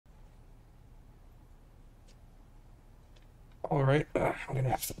All right, I'm gonna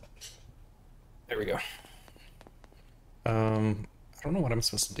have to. There we go. I don't know what I'm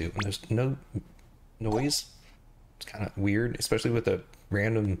supposed to do when there's no noise. It's kind of weird, especially with the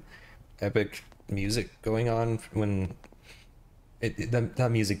random epic music going on when that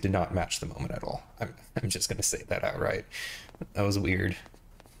music did not match the moment at all. I'm just gonna say that outright. That was weird.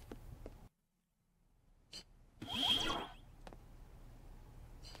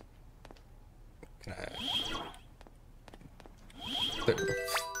 Can I? There.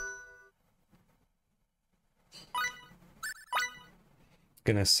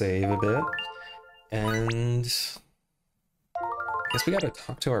 Gonna save a bit, and guess we gotta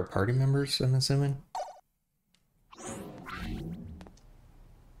talk to our party members, I'm assuming.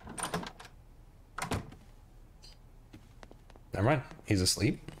 Never mind, he's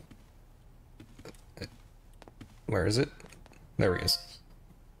asleep. Where is it? There he is.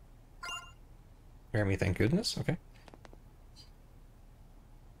 Hear me, thank goodness. Okay.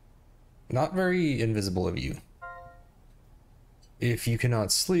 Not very invisible of you. If you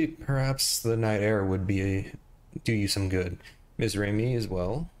cannot sleep, perhaps the night air would do you some good. Miss Raimi as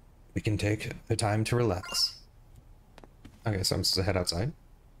well. We can take the time to relax. Okay, so I'm supposed to head outside.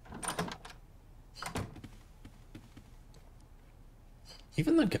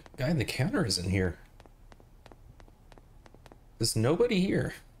 Even the guy in the counter isn't here. There's nobody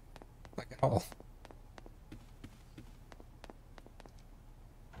here. Like, at all.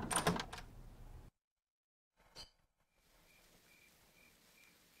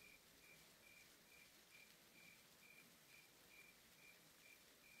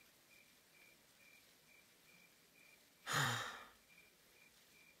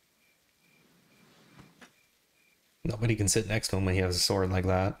 Nobody can sit next to him when he has a sword like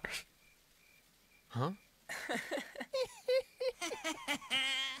that. Huh?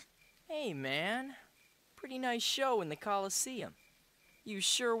 Hey, man. Pretty nice show in the Coliseum. You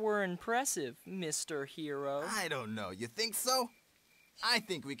sure were impressive, Mr. Hero. I don't know. You think so? I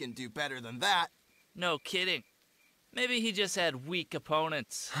think we can do better than that. No kidding. Maybe he just had weak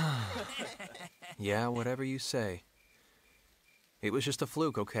opponents. Yeah, whatever you say. It was just a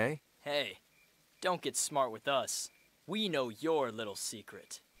fluke, okay? Hey, don't get smart with us. We know your little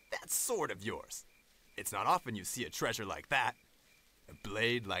secret. That sword of yours. It's not often you see a treasure like that. A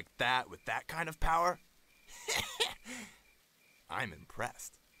blade like that with that kind of power. I'm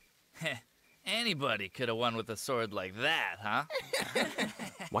impressed. Anybody could have won with a sword like that, huh?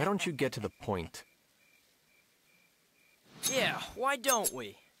 Why don't you get to the point? Yeah, why don't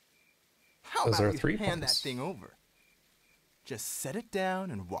we? How Those are about you 3 hand points. that thing over? Just set it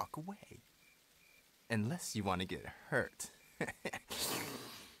down and walk away. Unless you want to get hurt.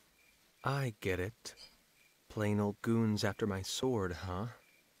 I get it. Plain old goons after my sword, huh?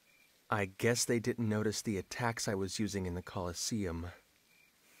 I guess they didn't notice the attacks I was using in the Coliseum.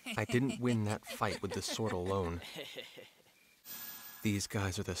 I didn't win that fight with the sword alone. These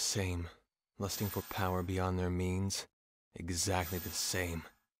guys are the same, lusting for power beyond their means. Exactly the same.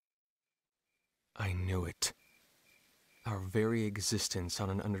 I knew it. Our very existence on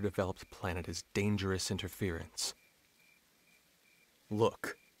an underdeveloped planet is dangerous interference.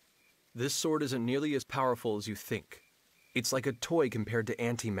 Look, this sword isn't nearly as powerful as you think. It's like a toy compared to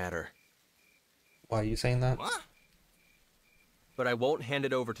antimatter. Why are you saying that? What? But I won't hand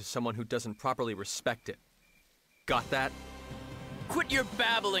it over to someone who doesn't properly respect it. Got that? Quit your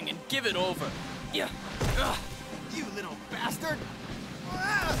babbling and give it over. Yeah. Ugh. You little bastard!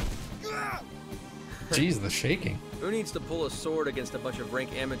 Jeez, the shaking. Who needs to pull a sword against a bunch of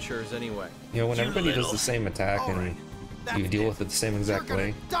rank amateurs anyway? You know, when You everybody does little- the same attack and Alright, that's you deal it. with it the same exact You're gonna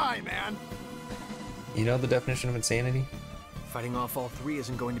way, die, man! you know the definition of insanity? Fighting off all three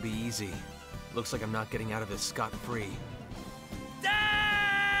isn't going to be easy. Looks like I'm not getting out of this scot-free.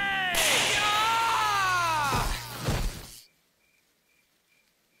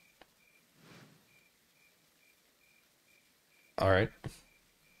 Alright.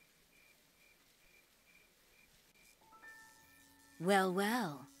 Well,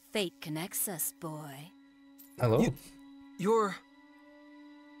 well, fate connects us, boy. Hello. You're...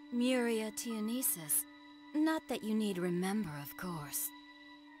 Muria Tianesis. Not that you need remember, of course.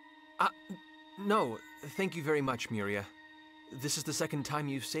 No, thank you very much, Muria. This is the second time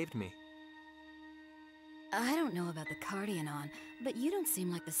you've saved me. I don't know about the Cardionon, but you don't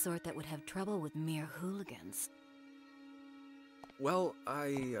seem like the sort that would have trouble with mere hooligans. Well,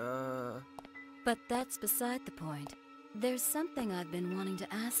 But that's beside the point. There's something I've been wanting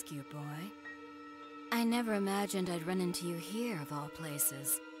to ask you, boy. I never imagined I'd run into you here, of all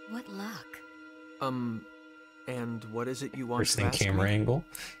places. What luck. and what is it you want First to thing, ask camera me? angle.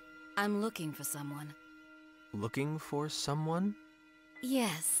 I'm looking for someone. Looking for someone?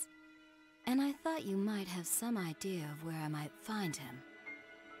 Yes. And I thought you might have some idea of where I might find him.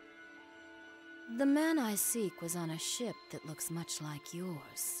 The man I seek was on a ship that looks much like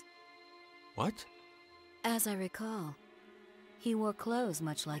yours. What? As I recall, he wore clothes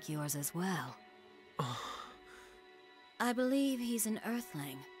much like yours as well. I believe he's an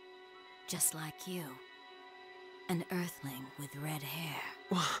Earthling, just like you. An Earthling with red hair.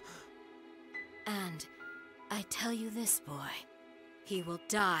 And I tell you this, boy, he will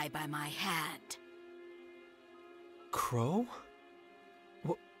die by my hand. Crow?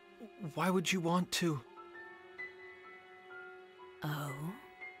 Why would you want to? Oh?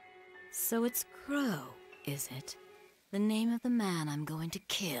 So it's Crow, is it? The name of the man I'm going to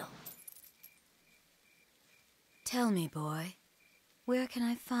kill. Tell me, boy, where can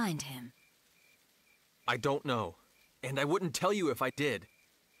I find him? I don't know, and I wouldn't tell you if I did.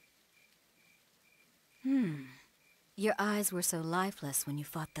 Your eyes were so lifeless when you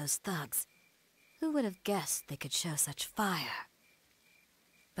fought those thugs. Who would have guessed they could show such fire?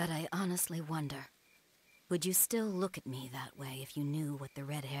 But I honestly wonder, would you still look at me that way if you knew what the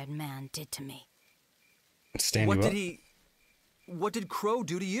red-haired man did to me? Stand you up. What did Crow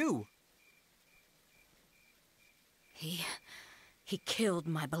do to you? He killed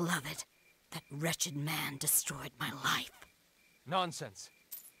my beloved. That wretched man destroyed my life. Nonsense.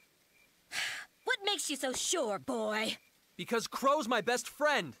 What makes you so sure, boy? Because Crow's my best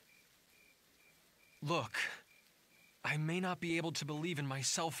friend! Look, I may not be able to believe in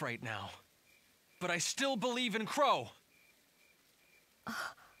myself right now, but I still believe in Crow!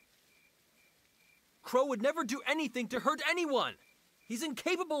 Crow would never do anything to hurt anyone! He's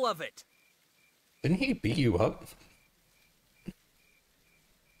incapable of it! Didn't he beat you up?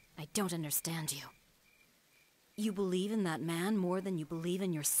 I don't understand you. You believe in that man more than you believe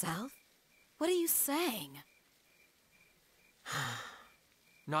in yourself? What are you saying?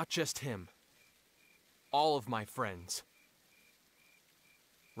 Not just him. All of my friends.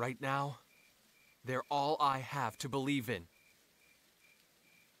 Right now, they're all I have to believe in.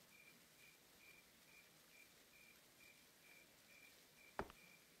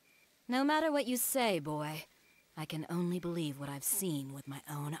 No matter what you say, boy, I can only believe what I've seen with my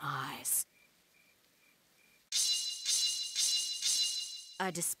own eyes.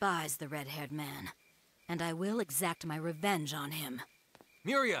 I despise the red-haired man, and I will exact my revenge on him.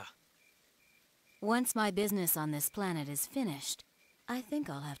 Miria! Once my business on this planet is finished, I think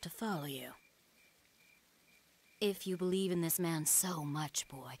I'll have to follow you. If you believe in this man so much,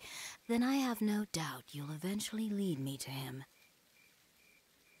 boy, then I have no doubt you'll eventually lead me to him.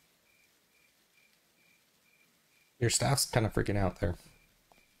 Your staff's kind of freaking out there.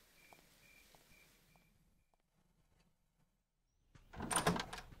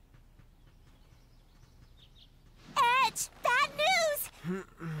 Edge! Bad news!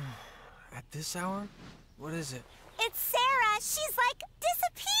 At this hour? What is it? It's Sarah! She's like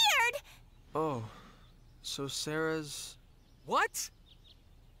disappeared! Oh, so Sarah's... What?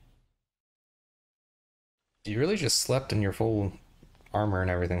 You really just slept in your full armor and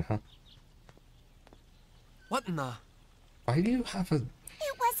everything, huh? What in the... Why do you have a... It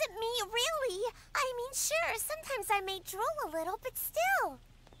wasn't me, really. I mean, sure, sometimes I may drool a little, but still.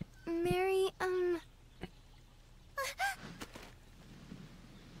 Mary,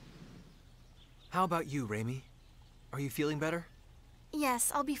 How about you, Raimi? Are you feeling better? Yes,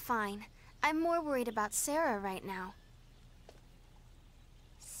 I'll be fine. I'm more worried about Sarah right now.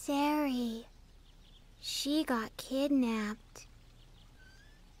 Sari. She got kidnapped.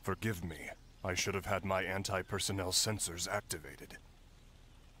 Forgive me. I should have had my anti-personnel sensors activated.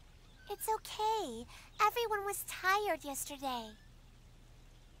 It's okay. Everyone was tired yesterday.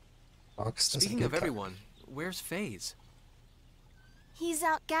 Fox doesn't Speaking get of that. everyone, where's FaZe? He's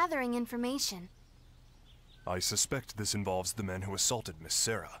out gathering information. I suspect this involves the men who assaulted Miss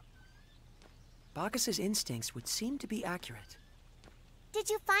Sarah. Bacchus's instincts would seem to be accurate. Did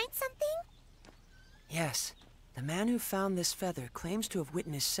you find something? Yes. The man who found this feather claims to have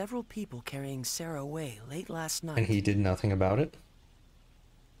witnessed several people carrying Sarah away late last night. And he did nothing about it?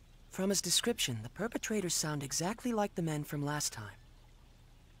 From his description, the perpetrators sound exactly like the men from last time.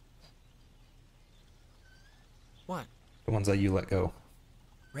 What? The ones that you let go.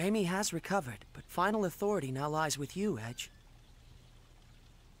 Raimi has recovered, but final authority now lies with you, Edge.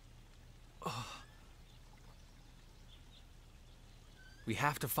 We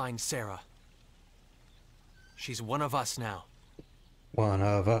have to find Sarah. She's one of us now. One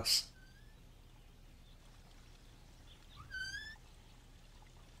of us.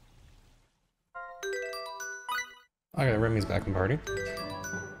 Okay, Remy's back in party.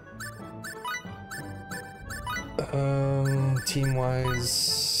 Team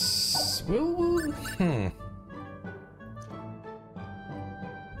wise, we'll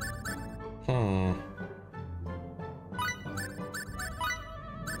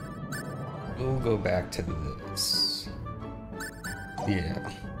we'll go back to this.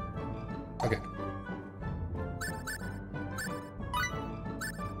 Yeah. Okay.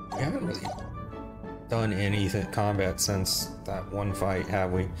 We haven't really done anything combat since that one fight,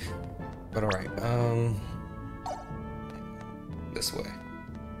 have we? But alright, this way.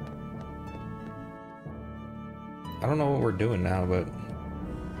 I don't know what we're doing now, but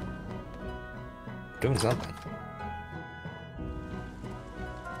doing something.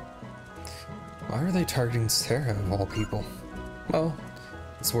 Why are they targeting Sarah of all people? Well,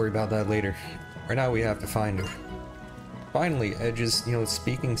 let's worry about that later. Right now we have to find her. Finally, Edge is,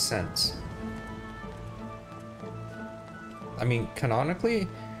 speaking sense. I mean, canonically,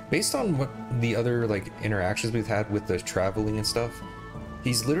 based on what the other, interactions we've had with the traveling and stuff,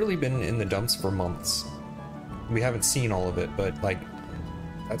 he's literally been in the dumps for months. We haven't seen all of it, but,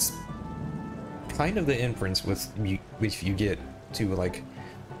 that's kind of the inference if you get to,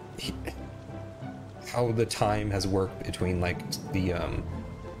 how the time has worked between, the,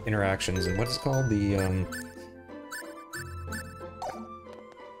 interactions and what's it called? The,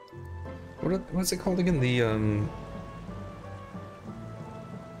 what's it called again? The,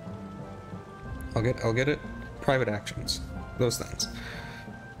 I'll get it. Private actions. Those things.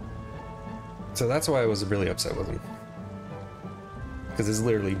 So that's why I was really upset with him. Because it's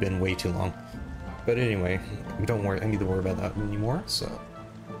literally been way too long. But anyway, don't worry, I need to worry about that anymore, so...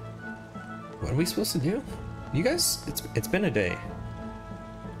 What are we supposed to do? You guys, it's been a day.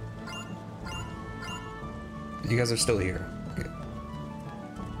 You guys are still here. Okay.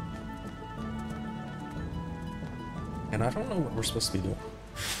 And I don't know what we're supposed to be doing.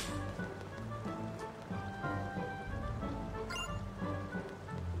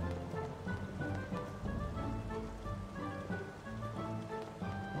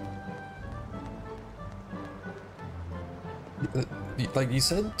 Like you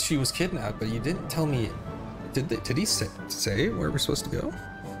said she was kidnapped, but you didn't tell me. Did he say where we're supposed to go?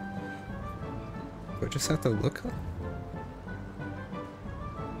 Do I just have to look up?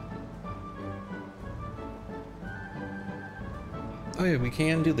 Oh yeah, we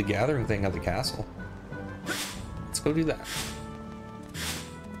can do the gathering thing at the castle. Let's go do that.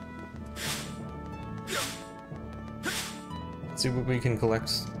 Let's see what we can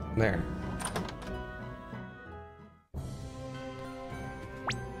collect there.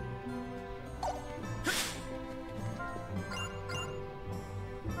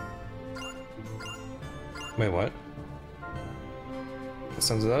 Wait, what? That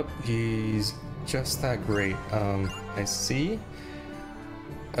sums it up. He's just that great. I see.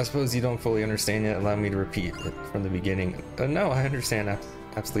 I suppose you don't fully understand yet. Allow me to repeat it from the beginning. No, I understand.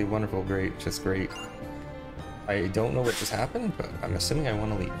 Absolutely wonderful, great, just great. I don't know what just happened, but I'm assuming I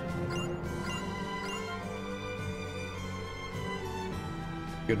want to leave.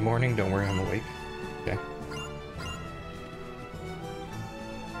 Good morning. Don't worry, I'm awake. Okay.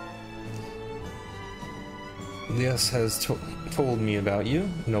 Lias has told me about you,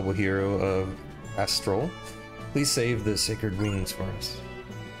 noble hero of Astrol. Please save the sacred wings for us.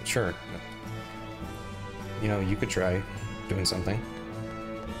 Sure. You could try doing something.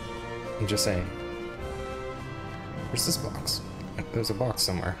 I'm just saying. Where's this box? There's a box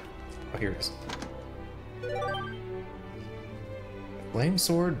somewhere. Oh, here it is. Flame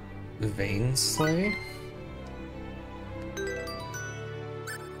Sword, Vein Slay?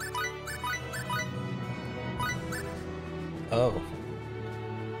 Oh.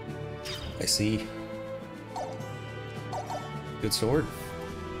 I see. Good sword.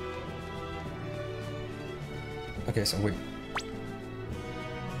 Okay, so wait.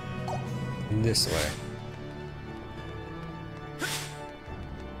 This way.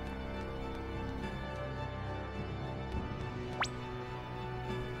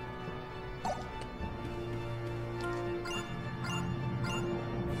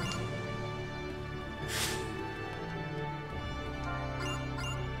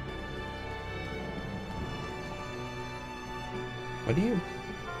 What do you...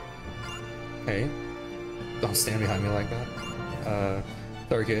 Hey, don't stand behind me like that.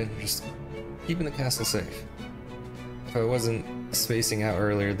 Sorry kid, just keeping the castle safe. If I wasn't spacing out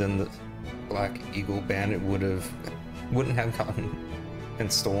earlier, then the Black Eagle Bandit wouldn't have gotten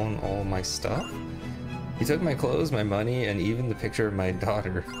and stolen all my stuff. He took my clothes, my money, and even the picture of my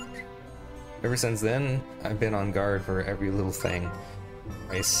daughter. Ever since then, I've been on guard for every little thing.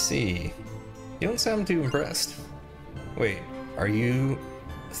 I see. You don't sound too impressed. Wait, are you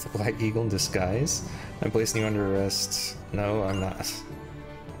It's the Black Eagle in disguise. I'm placing you under arrest. No, I'm not.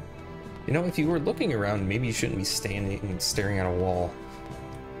 You know, if you were looking around, maybe you shouldn't be standing and staring at a wall.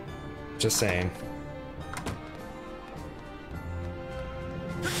 Just saying.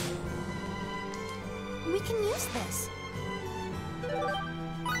 We can use this.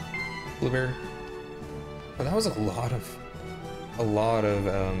 Blueberry. But that was a lot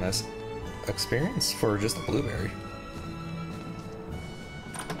of experience for just a blueberry.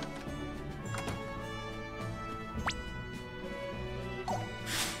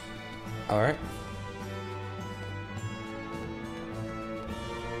 All right.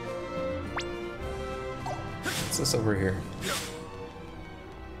 What's this over here?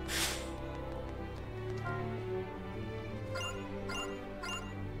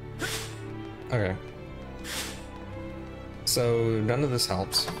 Okay. So none of this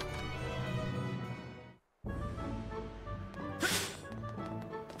helps.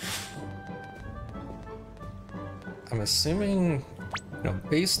 I'm assuming, you know,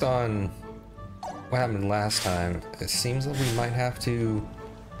 based on what happened last time, it seems that we might have to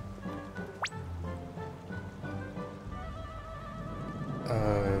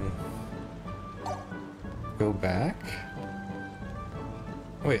go back.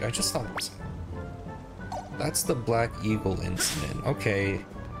 Wait, I just thought this. That's the Black Eagle incident. Okay,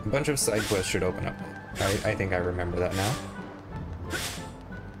 a bunch of side quests should open up. I think I remember that now.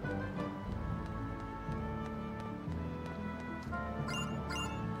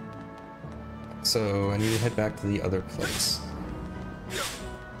 So I need to head back to the other place.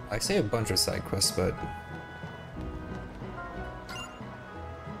 I say a bunch of side quests, but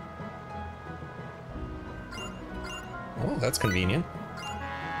oh, that's convenient.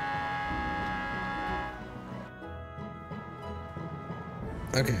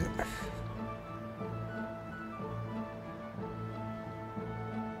 Okay.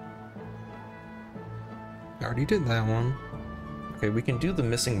 I already did that one. Okay, we can do the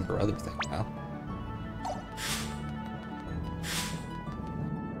missing brother thing now.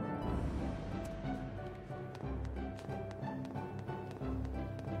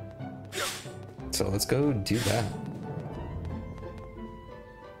 So let's go do that.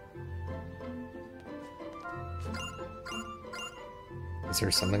 Is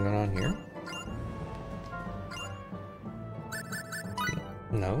there something going on here?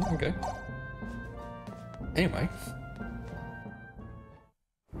 No? Okay. Anyway.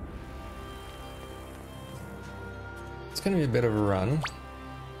 It's gonna be a bit of a run.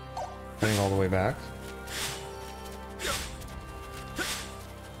 Going all the way back.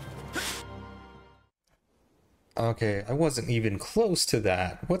 Okay, I wasn't even close to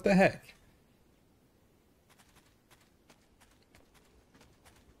that. What the heck?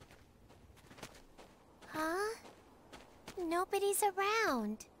 Huh? Nobody's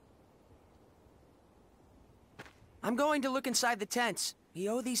around. I'm going to look inside the tents. We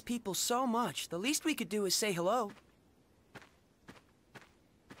owe these people so much. The least we could do is say hello.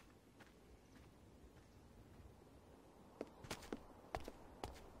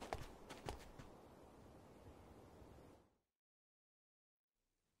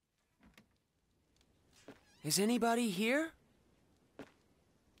 Is anybody here?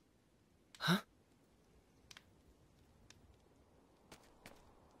 Huh?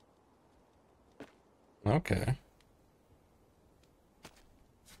 Okay.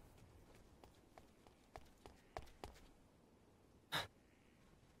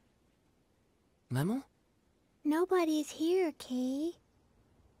 Lemel? Nobody's here, Kay.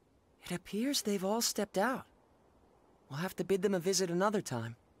 It appears they've all stepped out. We'll have to bid them a visit another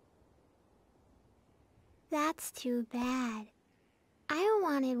time. That's too bad. I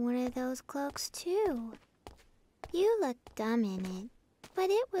wanted one of those cloaks too. You look dumb in it, but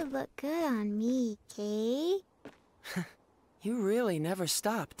it would look good on me, Kay. You really never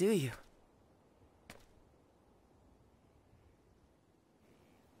stop, do you?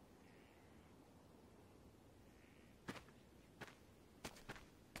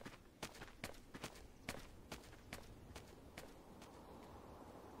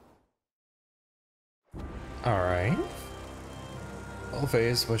 Alright.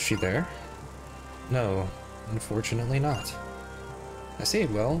 Alphase, was she there? No, unfortunately not. I see,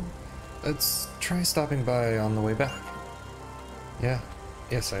 well, let's try stopping by on the way back.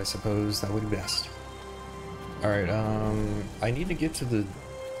 Yes, I suppose that would be best. Alright, I need to get to the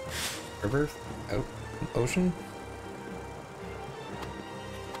river? Ocean?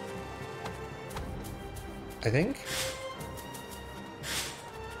 I think?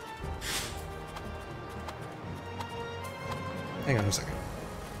 Hang on a second.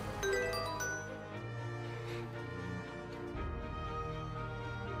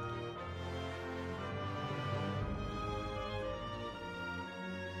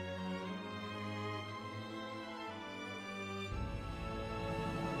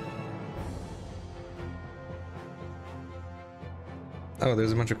 Oh,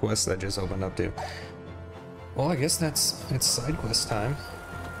 there's a bunch of quests that just opened up too. Well, I guess it's side quest time.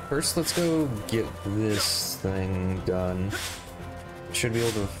 First, let's go get this thing done. Should be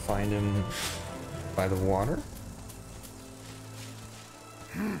able to find him by the water.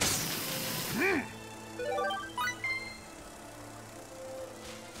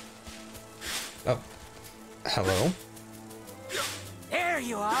 Oh, hello. There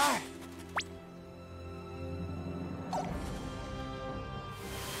you are!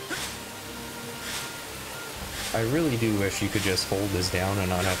 I really do wish you could just hold this down and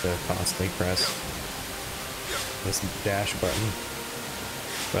not have to constantly press this dash button.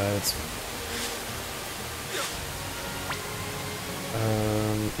 But it's...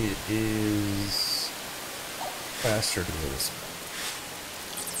 it is faster to do this,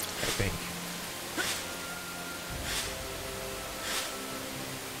 I think.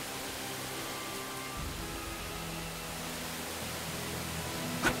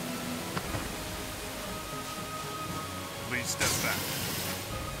 Please step back.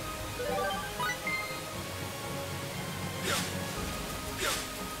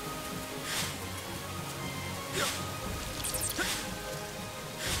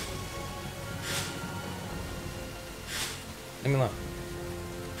 Leave me alone.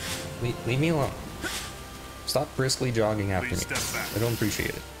 Leave me alone. Stop briskly jogging after me. Please step back. I don't appreciate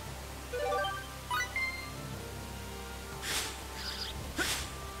it.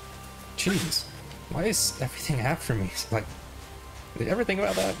 Jeez. Why is everything after me? Like, did you ever think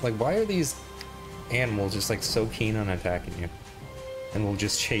about that? Like, why are these animals just like so keen on attacking you? And will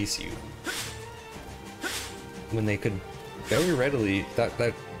just chase you? When they could very readily,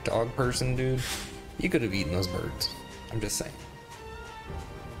 that dog person dude, you could have eaten those birds. I'm just saying.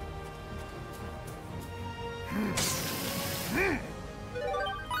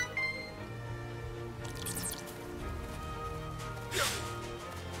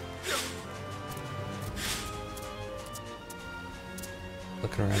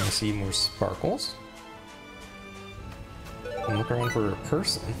 Looking around to see more sparkles. And look around for a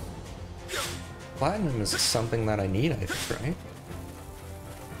person. Platinum is something that I need, I think, right?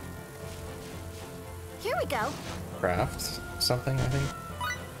 Here we go. Craft something, I think.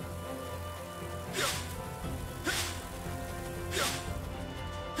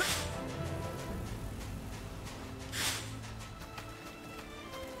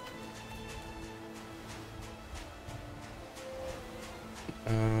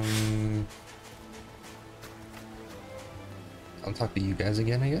 I'll talk to you guys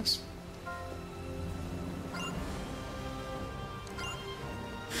again, I guess.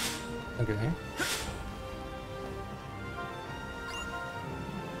 Okay.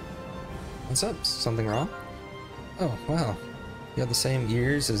 What's up? Something wrong? Oh, wow. You have the same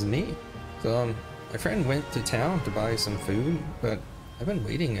ears as me. So, my friend went to town to buy some food, but I've been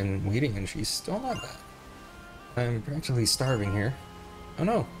waiting and she's still not back. I'm practically starving here. Oh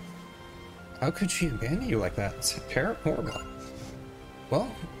no. How could she abandon you like that? It's horrible.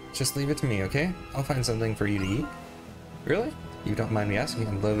 Well, just leave it to me, okay? I'll find something for you to eat. Really? You don't mind me asking?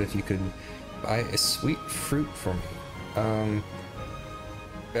 I'd love if you could buy a sweet fruit for me.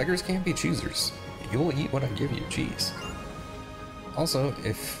 Beggars can't be choosers. You'll eat what I give you, jeez. Also,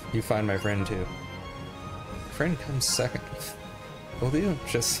 if you find my friend too. Friend comes second. Will do.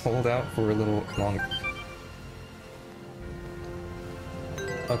 Just hold out for a little longer.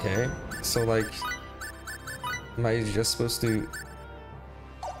 Okay, so like, am I just supposed to...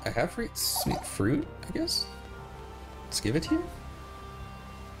 I have sweet fruit, I guess? Let's give it to you?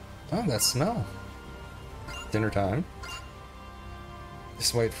 Oh, that smell. Dinner time.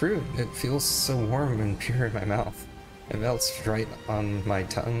 This white fruit, it feels so warm and pure in my mouth. It melts right on my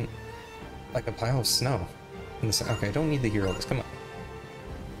tongue like a pile of snow. Okay, I don't need to hear all this, come on.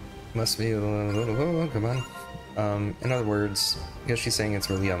 Must be come on. In other words, I guess she's saying it's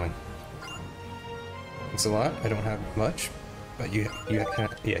really yummy. It's a lot, I don't have much, but you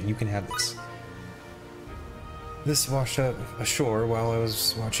can have this. This washed up ashore while I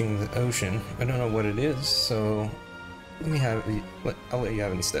was watching the ocean. I don't know what it is, so let me have it. I'll let you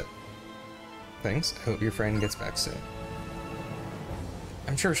have it instead. Thanks. I hope your friend gets back soon.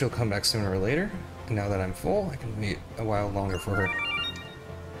 I'm sure she'll come back sooner or later. And now that I'm full, I can wait a while longer for her.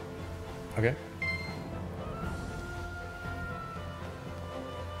 Okay.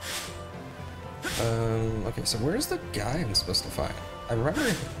 Okay, so where's the guy I'm supposed to find? I remember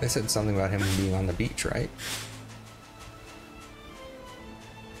they said something about him being on the beach, right?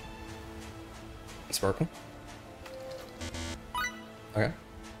 Sparkle? Okay.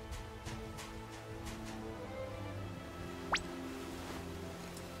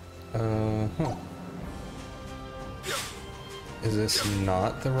 Is this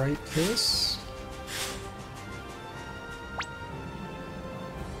not the right place?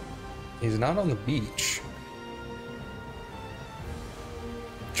 He's not on the beach.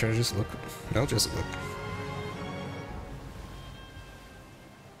 Should I just look? No, just look.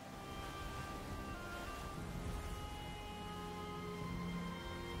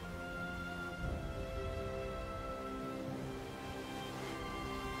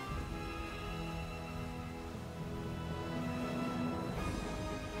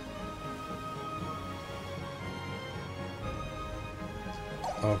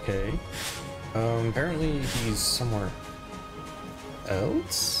 Okay. Apparently he's somewhere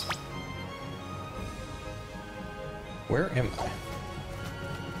else? Where am I?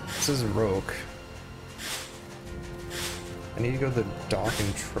 This is Roke. I need to go to the dock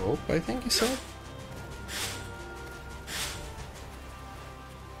and trope, I think you said?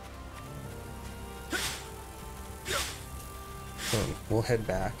 So we'll head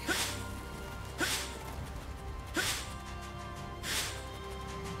back.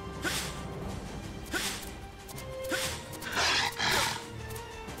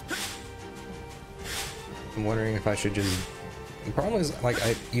 I'm wondering if I should just... The problem is, like,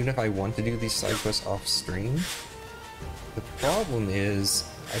 even if I want to do these side quests off stream, the problem is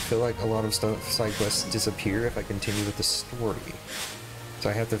I feel like a lot of side quests disappear if I continue with the story. So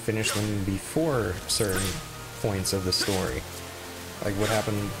I have to finish them before certain points of the story. Like what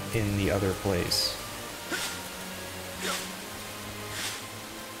happened in the other place.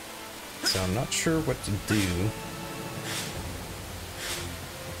 So I'm not sure what to do.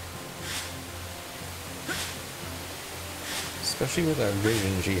 Especially with that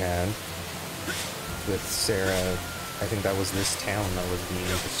vision she had with Sarah. I think that was this town that was being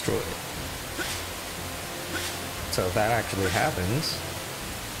destroyed. So if that actually happens,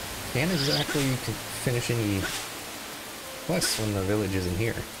 can't exactly finish any quests when the village isn't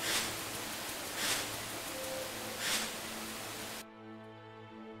here.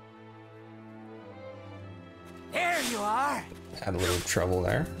 There you are! Had a little trouble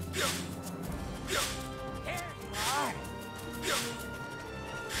there.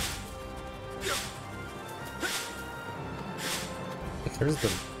 There's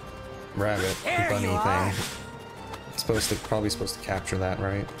the rabbit bunny thing. It's probably supposed to capture that,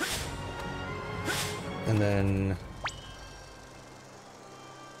 right? And then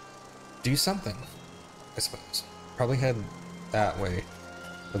do something, I suppose. Probably head that way,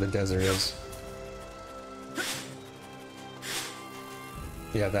 where the desert is.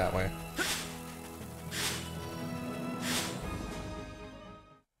 Yeah, that way.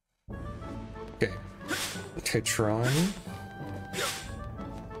 Okay. Okay, trying.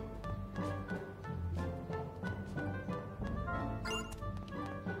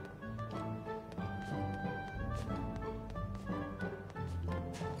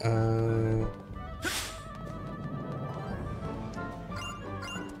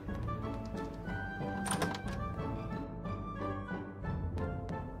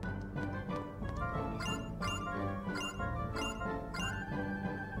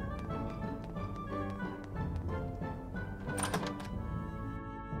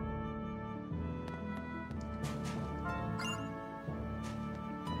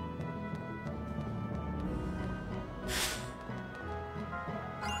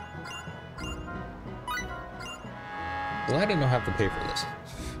 Well, I didn't have to pay for this.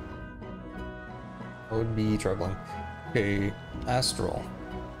 That would be troubling. Okay, Astral.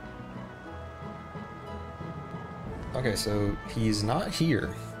 Okay, so he's not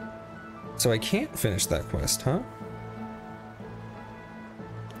here. So I can't finish that quest, huh?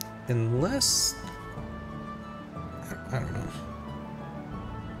 Unless... I don't know.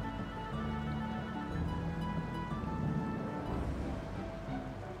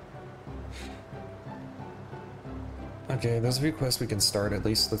 Okay, there's a few quests we can start at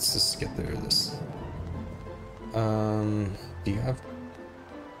least. Let's just get through this. Do you have...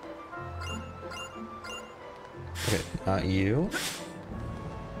 Okay, not you.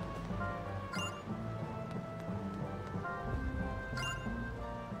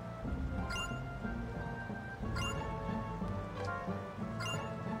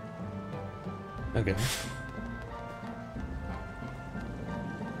 Okay.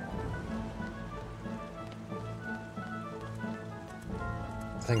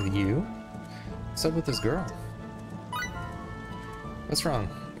 I think you? What's up with this girl? What's wrong?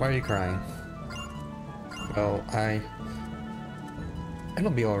 Why are you crying? Well,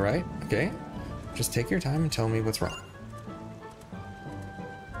 it'll be alright, okay? Just take your time and tell me what's wrong.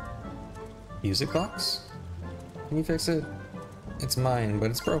 Music box? Can you fix it? It's mine, but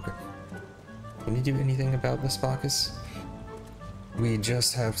it's broken. Can you do anything about this, Bacchus? We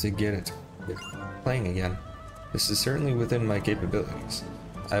just have to get it playing again. This is certainly within my capabilities.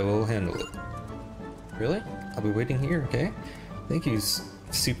 I will handle it. Really? I'll be waiting here, okay? Thank you,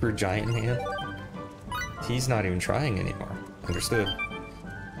 Super Giant Man. He's not even trying anymore. Understood.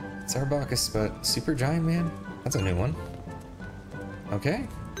 It's Arbocus, but Super Giant Man? That's a new one. Okay.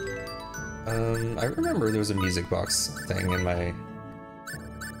 I remember there was a music box thing in my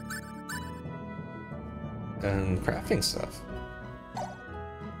crafting stuff.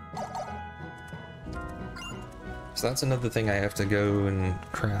 So that's another thing I have to go and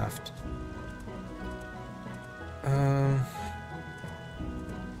craft.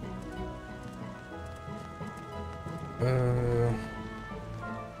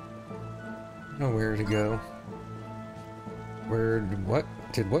 Know where to go. What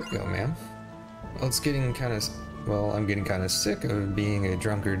did what go, ma'am? Well, it's getting kind of, well, I'm getting kind of sick of being a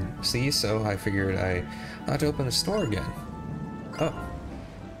drunkard, see, so I figured I ought to open a store again. Oh.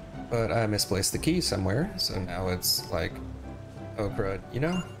 But I misplaced the key somewhere, so now it's like, oh crud, you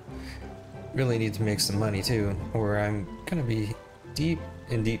know? Really need to make some money too, or I'm gonna be deep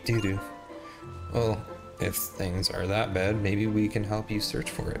in deep doo-doo. Well, if things are that bad, maybe we can help you search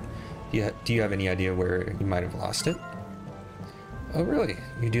for it. Do you have any idea where you might have lost it? Oh really?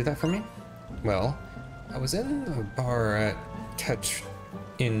 You do that for me? Well, I was in the bar at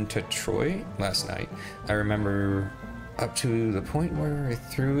Detroit last night. I remember up to the point where I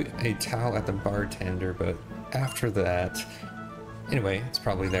threw a towel at the bartender, but after that... Anyway, it's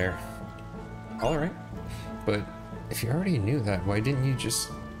probably there. Alright. But if you already knew that, why didn't you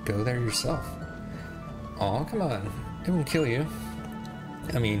just go there yourself? Aw, come on. It won't kill you.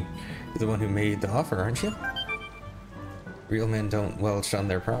 I mean, you're the one who made the offer, aren't you? Real men don't welch on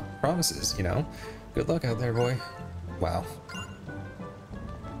their promises, you know? Good luck out there, boy. Wow.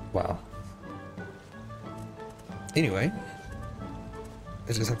 Wow. Anyway,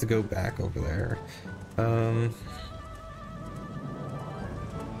 I just have to go back over there.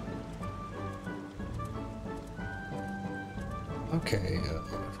 Okay,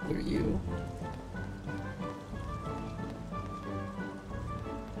 who are you?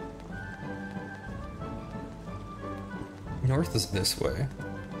 North is this way.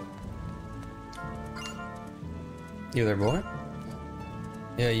 You there, boy?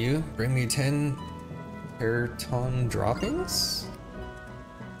 Yeah, you. Bring me 10 airton droppings?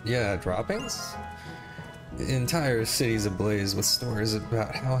 Yeah, droppings? The entire city's ablaze with stories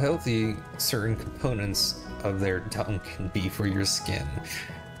about how healthy certain components of their dung can be for your skin.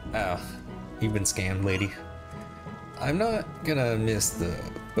 Oh, you've been scammed, lady. I'm not gonna miss the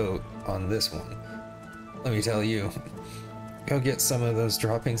boat on this one. Let me tell you. Go get some of those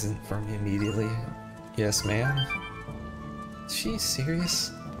droppings for me immediately. Yes, ma'am. Is she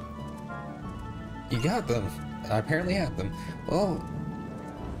serious? You got them. I apparently have them. Well,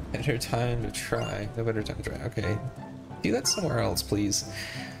 better time to try. No better time to try. Okay. Do that somewhere else, please.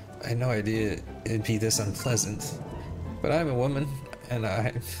 I had no idea it'd be this unpleasant. But I'm a woman, and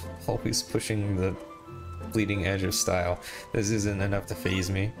I'm always pushing the bleeding edge of style. This isn't enough to faze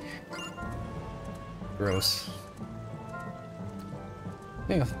me. Gross.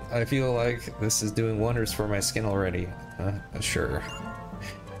 Yeah, I feel like this is doing wonders for my skin already. Sure.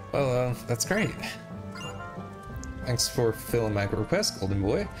 Well, that's great. Thanks for fulfilling my request, Golden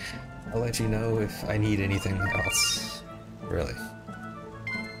Boy. I'll let you know if I need anything else. Really.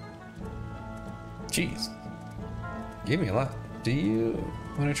 Jeez. Gave me a lot. Do you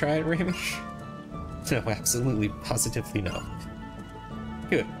want to try it, Remy? No, absolutely, positively no.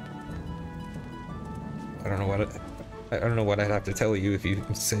 Good. I don't know what I'd have to tell you if you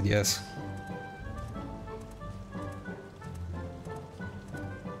said yes.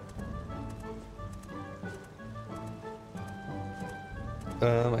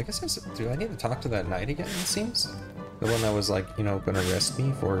 I guess do I need to talk to that knight again, it seems? The one that was like, you know, gonna arrest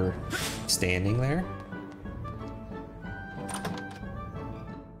me for standing there?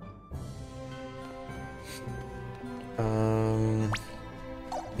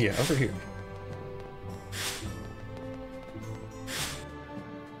 Yeah, over here.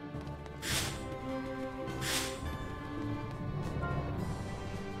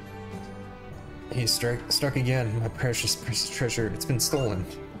 He struck again, my precious treasure. It's been stolen.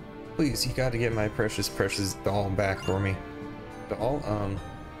 Please, you gotta get my precious doll back for me. Doll?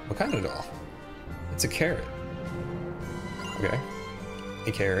 What kind of doll? It's a carrot. Okay.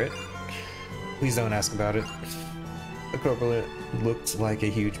 A carrot. Please don't ask about it. The corporal looked like a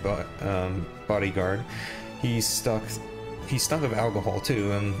huge bodyguard. He stunk of alcohol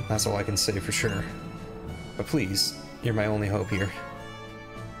too, and that's all I can say for sure. But please, you're my only hope here.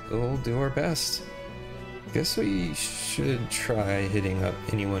 We'll do our best. Guess we should try hitting up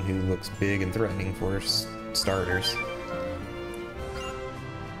anyone who looks big and threatening for starters.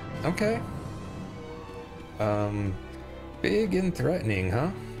 Okay. Big and threatening, huh?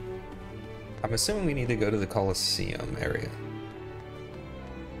 I'm assuming we need to go to the Colosseum area.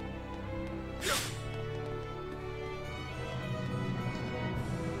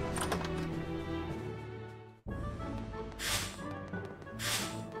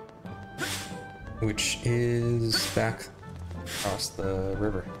 Which is back across the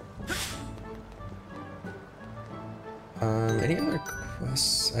river. Any other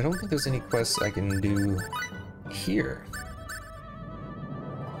quests? I don't think there's any quests I can do here.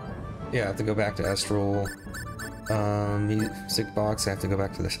 Yeah, I have to go back to Astral. Music box, I have to go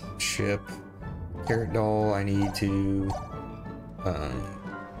back to the ship. Carrot doll, I need to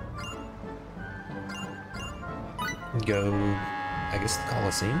go, I guess, the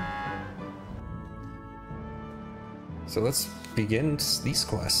Colosseum. So let's begin these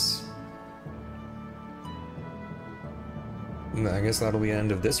quests. I guess that'll be the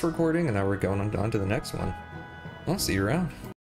end of this recording, and now we're going on to the next one. I'll see you around.